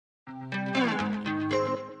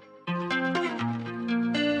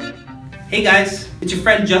Hey guys, it's your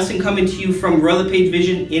friend Justin coming to you from Royal LePage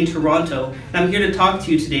Vision in Toronto, and I'm here to talk to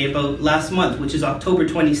you today about last month, which is October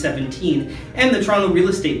 2017, and the Toronto real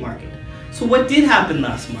estate market. So what did happen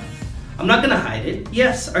last month? I'm not going to hide it.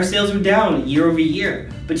 Yes, our sales were down year over year,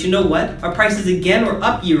 but you know what? Our prices again were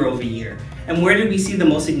up year over year. And where did we see the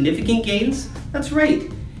most significant gains? That's right,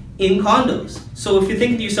 in condos. So if you're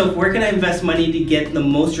thinking to yourself, where can I invest money to get the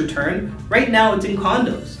most return? Right now it's in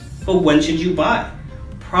condos. But when should you buy?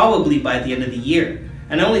 Probably by the end of the year.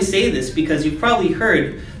 And I only say this because you've probably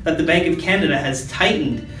heard that the Bank of Canada has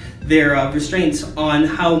tightened their restraints on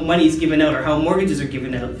how money is given out or how mortgages are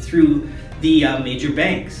given out through the major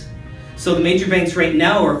banks. So the major banks right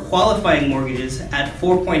now are qualifying mortgages at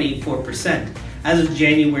 4.84%. As of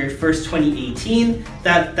January 1st, 2018,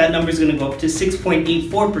 that number is going to go up to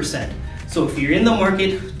 6.84%. So if you're in the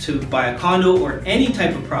market to buy a condo or any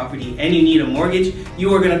type of property and you need a mortgage,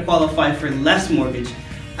 you are going to qualify for less mortgage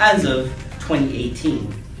as of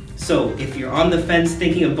 2018. So if you're on the fence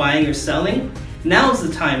thinking of buying or selling, now's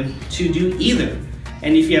the time to do either.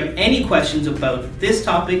 And if you have any questions about this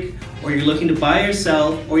topic, or you're looking to buy or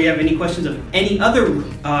sell, or you have any questions of any other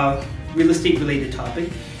real estate related topic,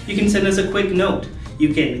 you can send us a quick note.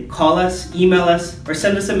 You can call us, email us, or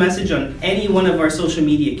send us a message on any one of our social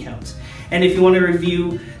media accounts. And if you want to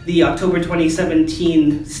review the October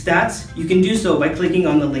 2017 stats, you can do so by clicking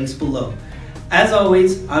on the links below. As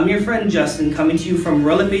always, I'm your friend Justin, coming to you from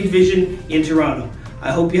Royal LePage Vision in Toronto. I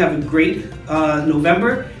hope you have a great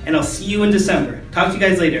November, and I'll see you in December. Talk to you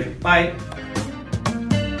guys later. Bye.